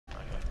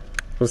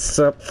What's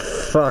up,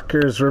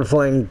 fuckers? We're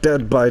playing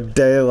Dead by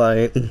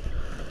Daylight.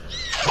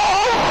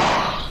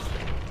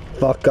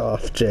 Fuck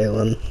off,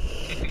 Jalen.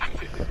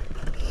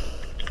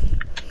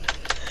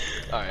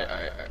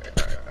 Alright.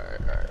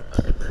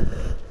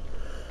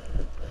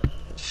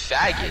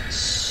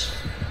 Faggots.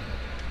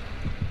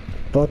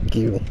 Fuck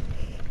you.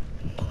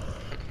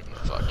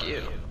 Fuck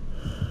you.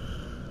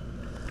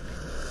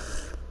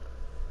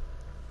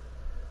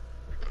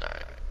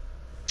 Alright.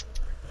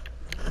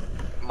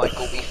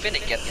 Michael, we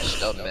finna get this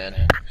dub, man.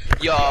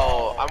 Yo,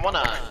 I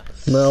wanna...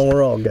 No,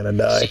 we're all gonna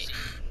die.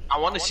 I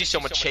wanna see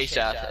someone chase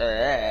us.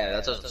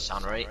 That doesn't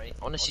sound right. I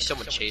wanna see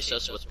someone chase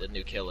us with the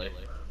new killer.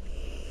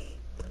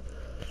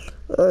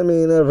 I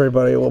mean,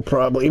 everybody will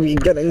probably be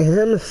getting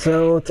him,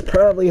 so it's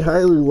probably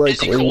highly likely.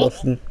 Is he cool?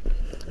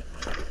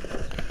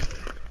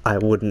 I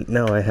wouldn't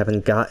know. I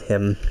haven't got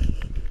him.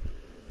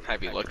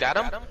 Have you looked at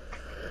him?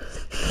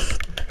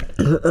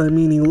 I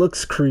mean, he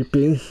looks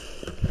creepy.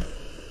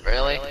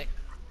 Really?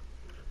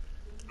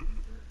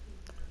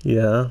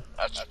 Yeah.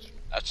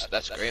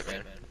 That's great,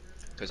 man.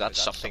 Because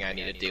that's something I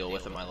need to deal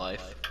with in my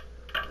life.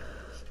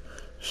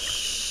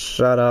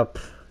 Shut up.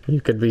 You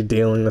could be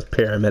dealing with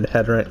Pyramid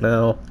Head right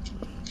now.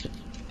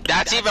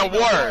 That's even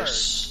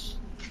worse!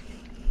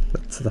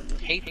 That's the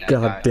Hate that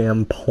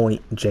goddamn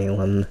point,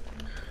 Jalen.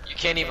 You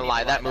can't even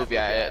lie. That movie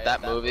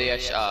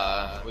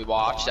we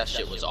watched, that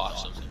shit was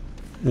awesome.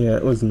 Yeah,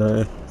 it was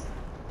nice.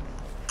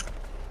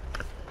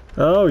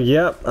 Oh,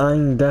 yep,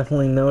 I'm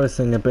definitely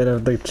noticing a bit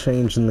of the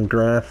change in the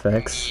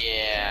graphics.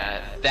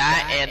 Yeah,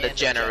 that and the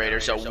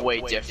generators are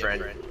way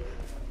different.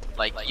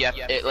 Like, yeah,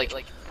 like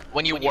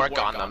when you work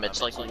on them,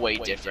 it's like way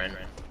different.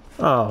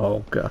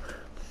 Oh, god.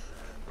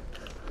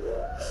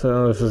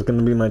 So this is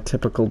gonna be my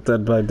typical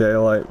Dead by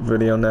Daylight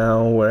video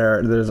now,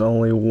 where there's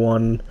only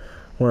one,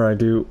 where I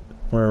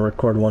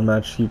record one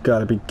match. You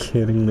gotta be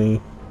kidding me.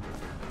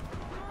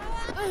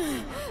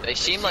 They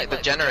seem like, the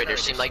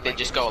generators seem like they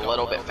just go a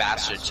little bit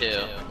faster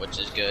too, which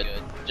is good.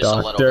 Just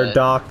Doctor, a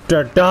little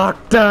bit.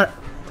 doctor!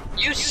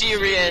 You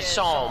serious?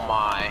 Oh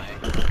my.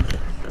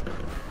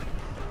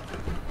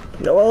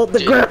 Well, the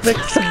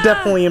graphics have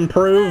definitely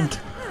improved.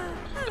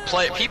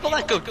 People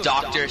that go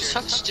doctor,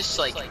 such just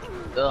like,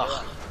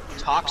 ugh.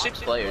 Toxic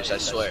players, I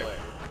swear.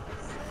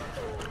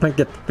 I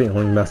get the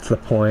feeling that's the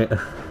point.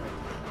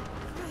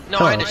 No,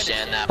 I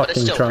understand that, but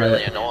it's still Fucking really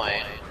try it.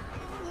 annoying.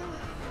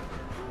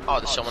 Oh,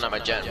 there's someone at my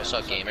gen. What's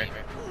up, gamer?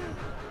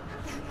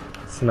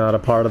 It's not a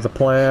part of the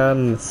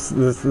plan.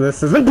 This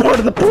isn't part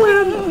of the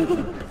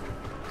plan!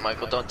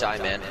 Michael, don't die,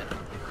 man.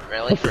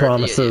 Really?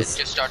 Promises.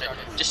 You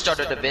just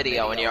started a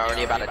video and you're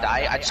already about to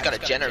die? I just got a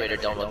generator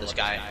done with this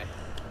guy.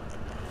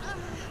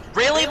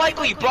 Really,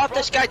 Michael? You brought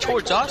this guy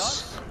towards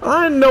us?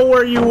 I know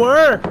where you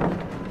were!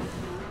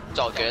 It's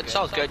all good. It's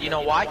all good. You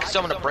know why? Because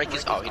I'm gonna break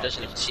his... Oh, he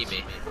doesn't even see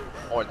me.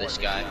 Or this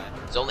guy.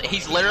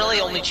 He's literally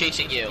only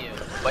chasing you.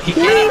 But he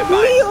can't even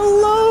Leave me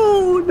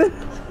alone!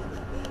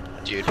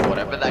 Dude,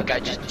 whatever that guy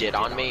just did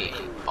on me,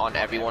 on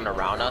everyone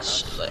around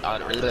us, like, I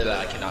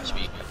cannot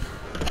speak.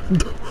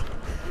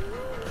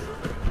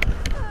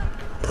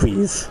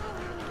 Please.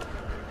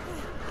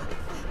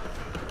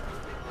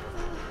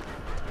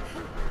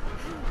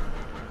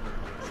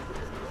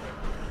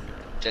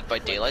 Dead by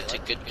Daylight's a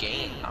good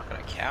game. Not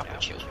gonna cap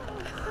with you.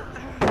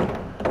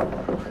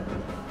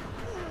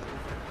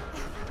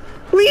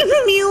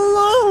 Leave me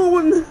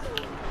alone!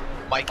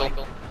 Michael.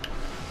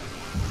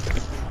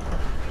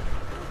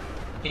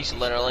 He's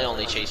literally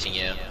only chasing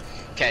you.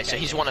 Okay, so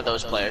he's one of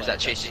those players that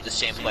chases the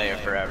same player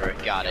forever.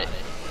 Got it.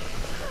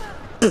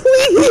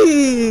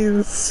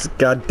 Please!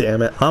 God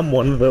damn it, I'm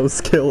one of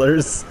those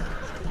killers.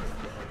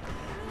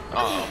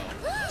 Oh.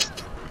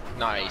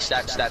 Nice.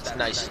 That's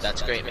nice.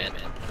 That's great, man.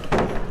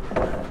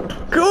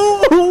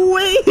 Go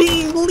away!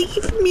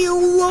 Leave me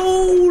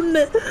alone!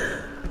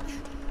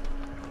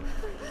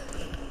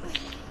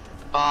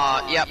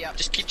 Yep.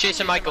 Just keep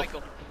chasing Michael.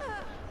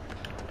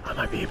 I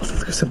might be able to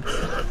lose him.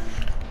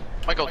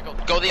 Michael,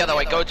 go the other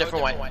way. Go a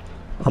different way.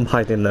 I'm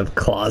hiding in the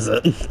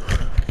closet.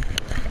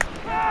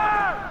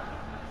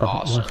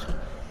 Awesome.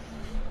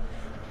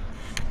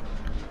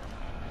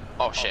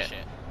 Oh shit.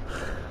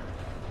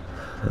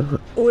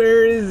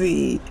 Where is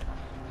he?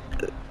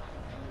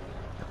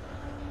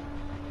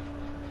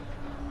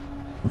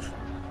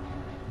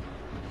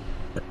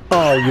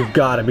 Oh, you've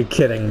got to be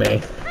kidding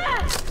me.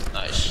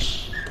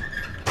 Nice.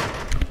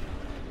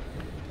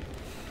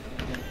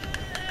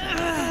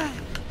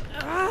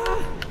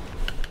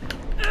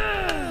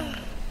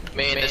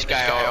 Me and this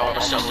guy are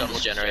almost done with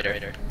this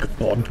generator.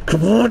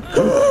 Come on,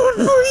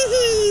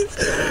 please!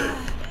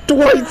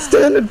 Dwight,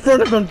 stand in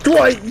front of him!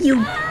 Dwight,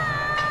 you...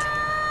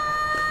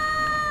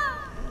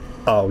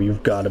 Oh,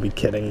 you've got to be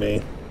kidding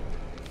me.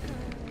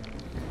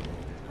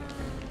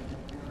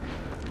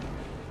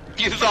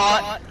 You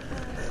thought?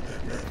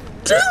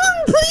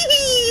 Dylan,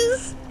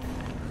 please!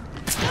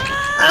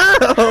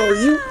 Ow,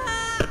 you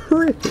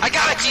prick. I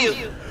got you!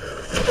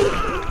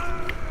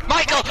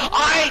 Michael,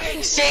 I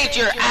saved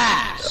your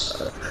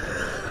ass!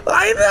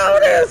 I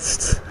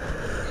noticed!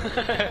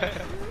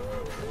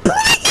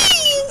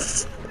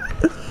 Please!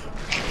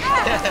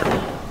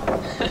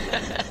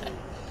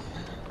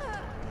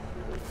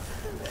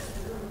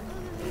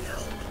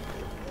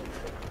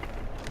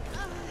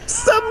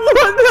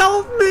 Someone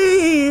help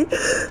me!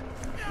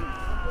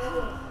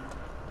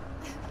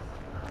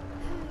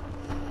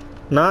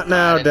 Not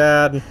now,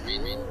 Dad.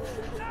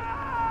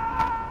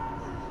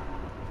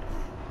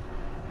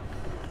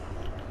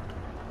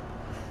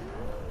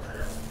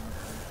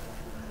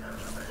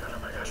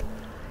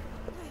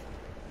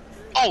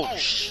 Oh,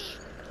 shh.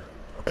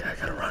 Okay, I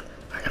gotta run.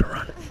 I gotta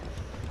run.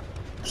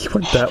 He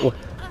went that way.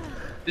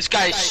 This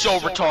guy is so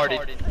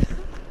retarded.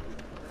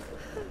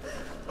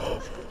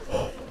 I'm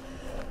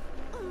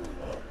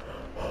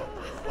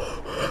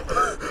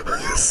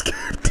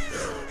scared.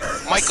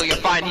 Michael, you're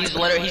fine.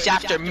 He's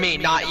after me,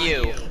 not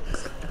you.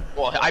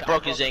 Well, I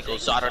broke his ankle,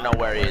 so I don't know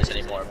where he is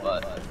anymore,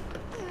 but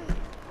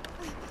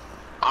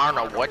I don't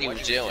know what he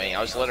was doing.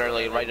 I was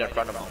literally right in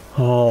front of him.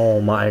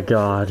 Oh my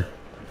god.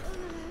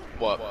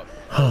 What?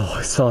 Oh,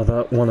 I saw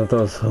that one of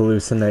those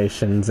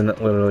hallucinations and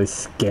it literally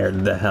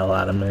scared the hell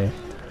out of me.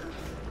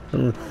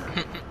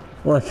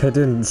 Like, I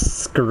didn't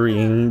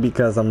scream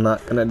because I'm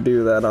not gonna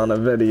do that on a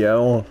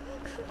video.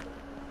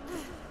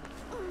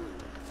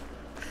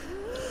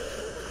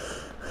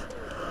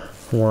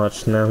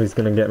 Watch, now he's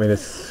gonna get me to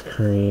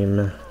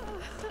scream.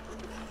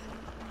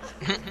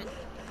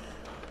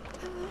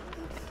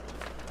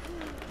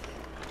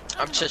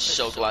 I'm just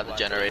so glad the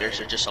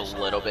generators are just a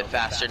little bit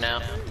faster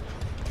now.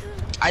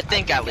 I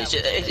think at least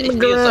it The feels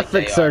graphics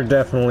like they are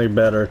definitely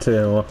better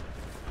too.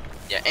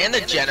 Yeah, and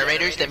the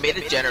generators, they made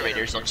the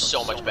generators look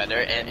so much better,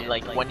 and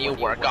like when you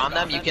work on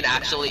them, you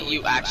actually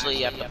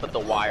have to put the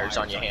wires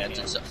on your hands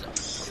and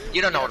stuff.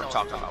 You don't know what I'm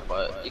talking about,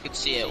 but you can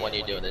see it when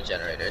you're doing the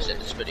generators, and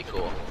it's pretty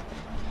cool.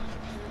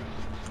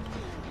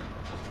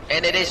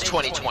 And it is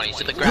 2020,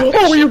 so the graphics.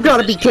 Oh, you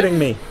gotta be kidding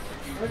me!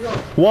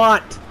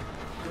 What?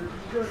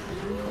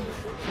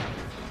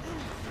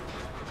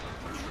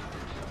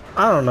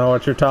 I don't know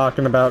what you're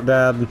talking about,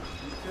 Dad.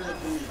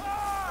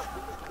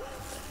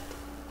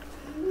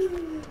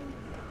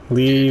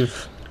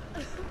 Leave.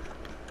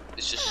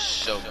 It's just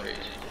so crazy.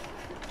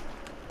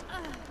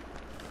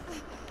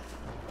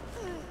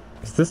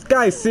 Is this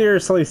guy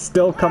seriously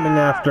still coming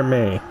after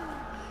me?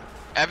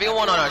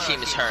 Everyone on our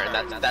team is hurt,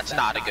 and that's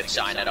not a good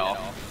sign at all.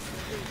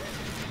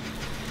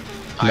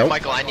 Alright, Nope.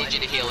 Michael, I need you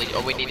to heal.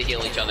 We need to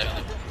heal each other.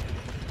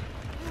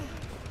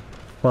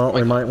 Well,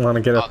 we might want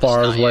to get as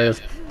far away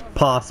as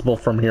possible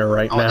from here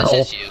right now.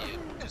 This is you,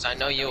 because I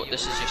know you.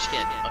 This is your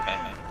skin. Okay.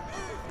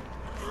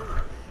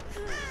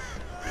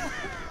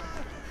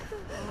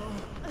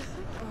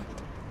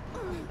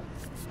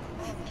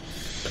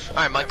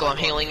 Alright, Michael, I'm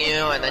healing you,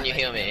 and then you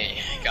heal me.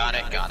 Got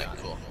it,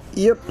 cool.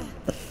 Yep.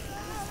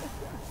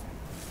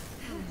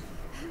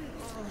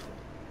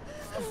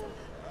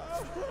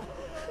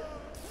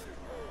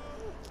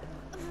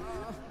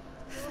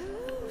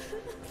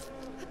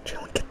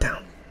 Jaelen, get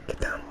down. Get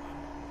down.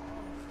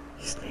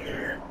 He's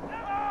near.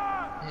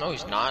 No,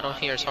 he's not. I don't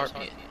hear his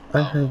heartbeat.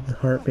 I heard the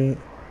heartbeat.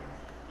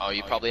 Oh,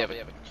 you probably have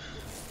a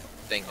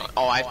thing on.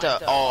 Oh, I have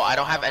to. Oh, I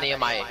don't have any of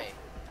my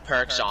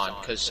perks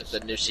on, because the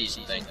new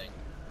season thing.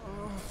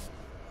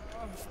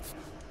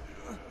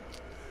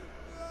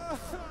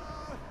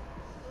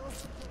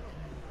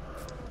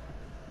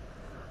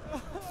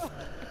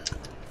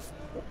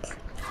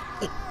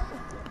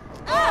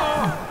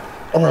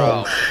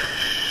 Oh.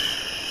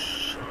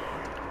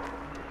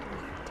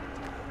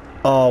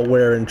 Oh,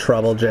 we're in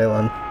trouble,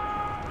 Jaelen.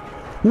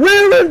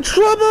 We're in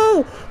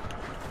trouble!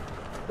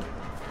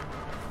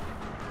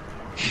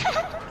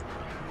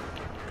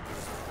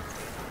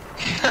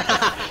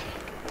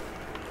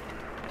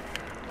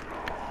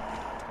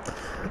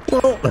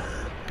 Well,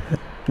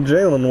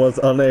 Jaelen was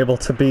unable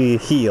to be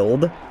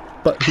healed,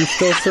 but he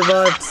still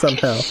survived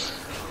somehow.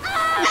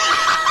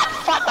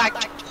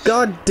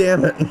 God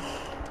damn it.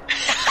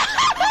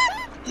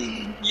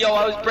 Yo,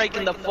 I was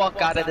breaking the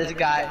fuck out of this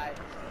guy.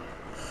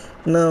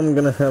 Now I'm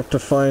gonna have to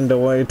find a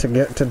way to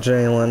get to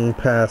Jaelen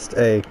past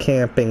a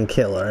camping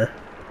killer.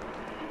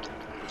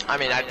 I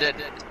mean, I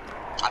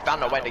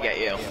found a way to get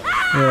you.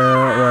 Yeah,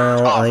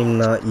 well, I'm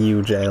not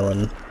you,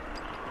 Jaelen.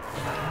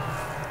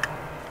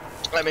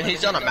 I mean,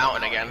 he's on a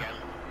mountain again.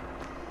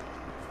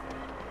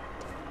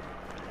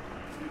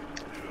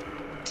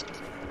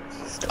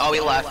 Oh, he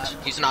left.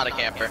 He's not a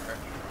camper.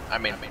 I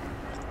mean,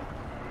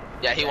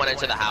 yeah, he went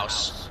into the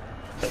house.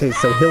 Okay,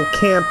 so he'll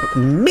camp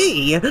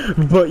me,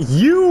 but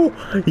you're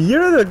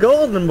the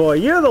golden boy.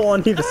 You're the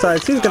one he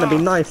decides he's gonna be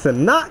nice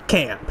and not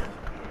camp.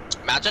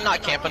 Imagine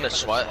not camping the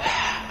sweat.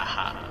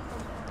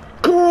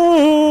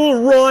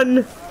 Go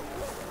run!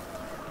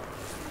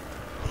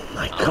 Oh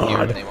my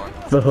god,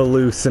 the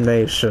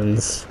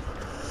hallucinations.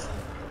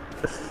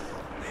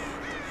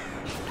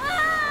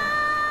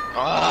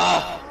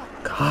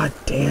 God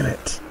damn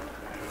it.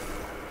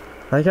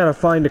 I gotta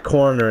find a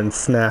corner and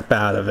snap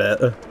out of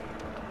it.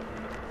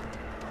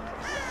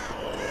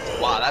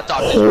 Wow, that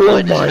dog is Oh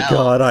blind my as hell.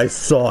 god, I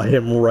saw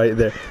him right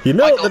there. You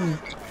know Michael, the...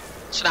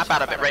 snap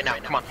out of it right now.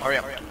 Come on, hurry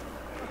up.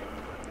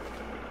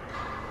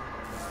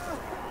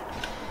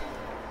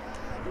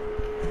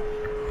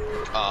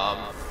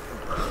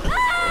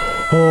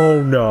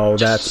 Oh no,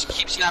 just that's...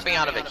 keep snapping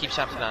out of it. Keep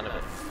snapping out of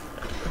it.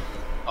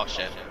 Oh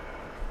shit.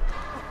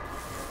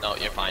 No,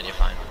 you're fine. You're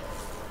fine.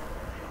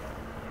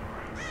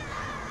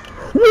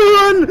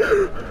 Run!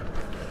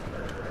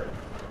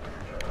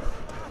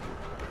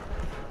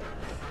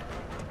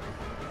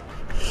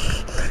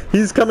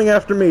 He's coming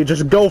after me.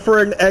 Just go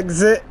for an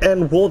exit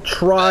and we'll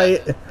try...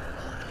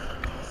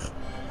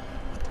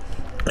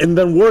 And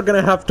then we're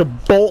gonna have to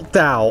bolt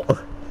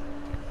out.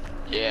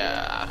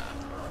 Yeah.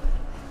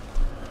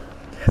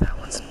 Yeah, that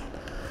one's...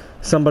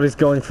 Somebody's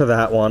going for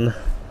that one.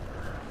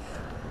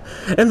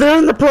 And they're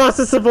in the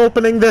process of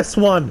opening this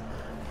one!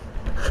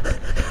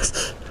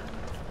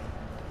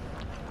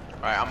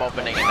 Alright, I'm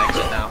opening an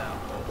exit now.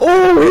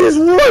 Oh, he's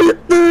right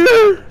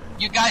there!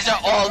 You guys are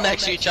all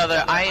next to each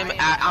other.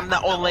 I'm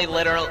the only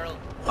literal...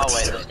 Oh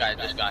wait, this guy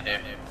just got here.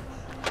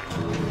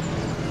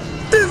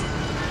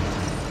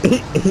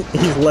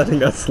 He's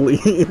letting us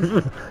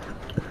leave.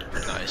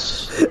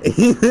 Nice.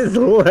 He is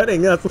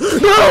letting us...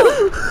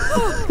 No!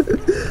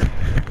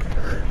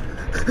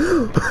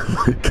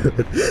 Oh my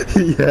god.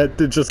 He had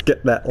to just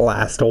get that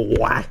last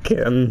whack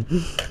in.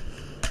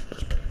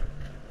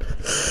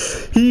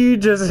 He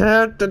just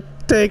had to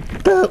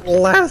take that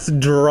last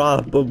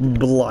drop of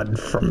blood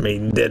from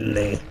me, didn't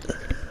he?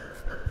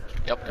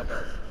 Yep.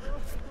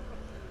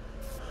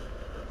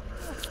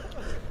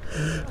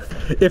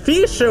 If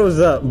he shows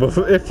up,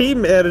 if he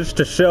managed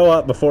to show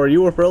up before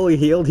you were fully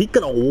healed, he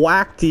could have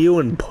whacked you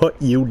and put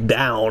you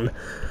down.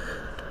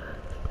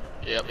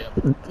 Yep.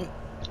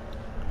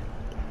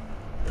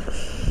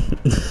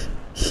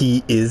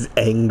 He is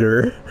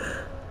anger.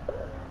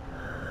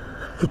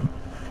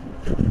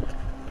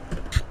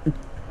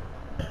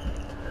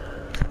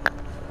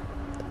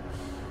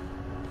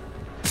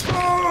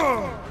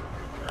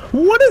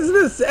 What is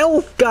this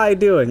elf guy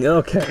doing?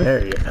 Okay,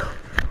 there you go.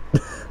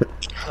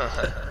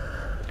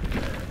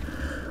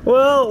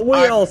 Well,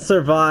 we all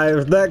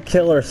survived. That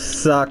killer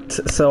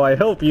sucked. So I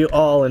hope you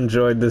all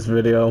enjoyed this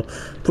video.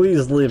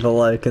 Please leave a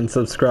like and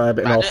subscribe,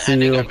 and I'll see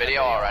you.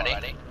 Video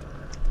already.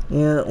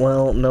 Yeah,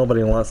 well,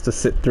 nobody wants to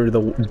sit through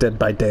the Dead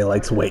by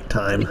Daylight's wait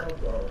time.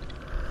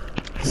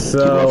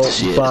 So,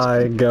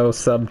 bye. Go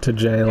sub to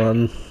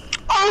Jalen.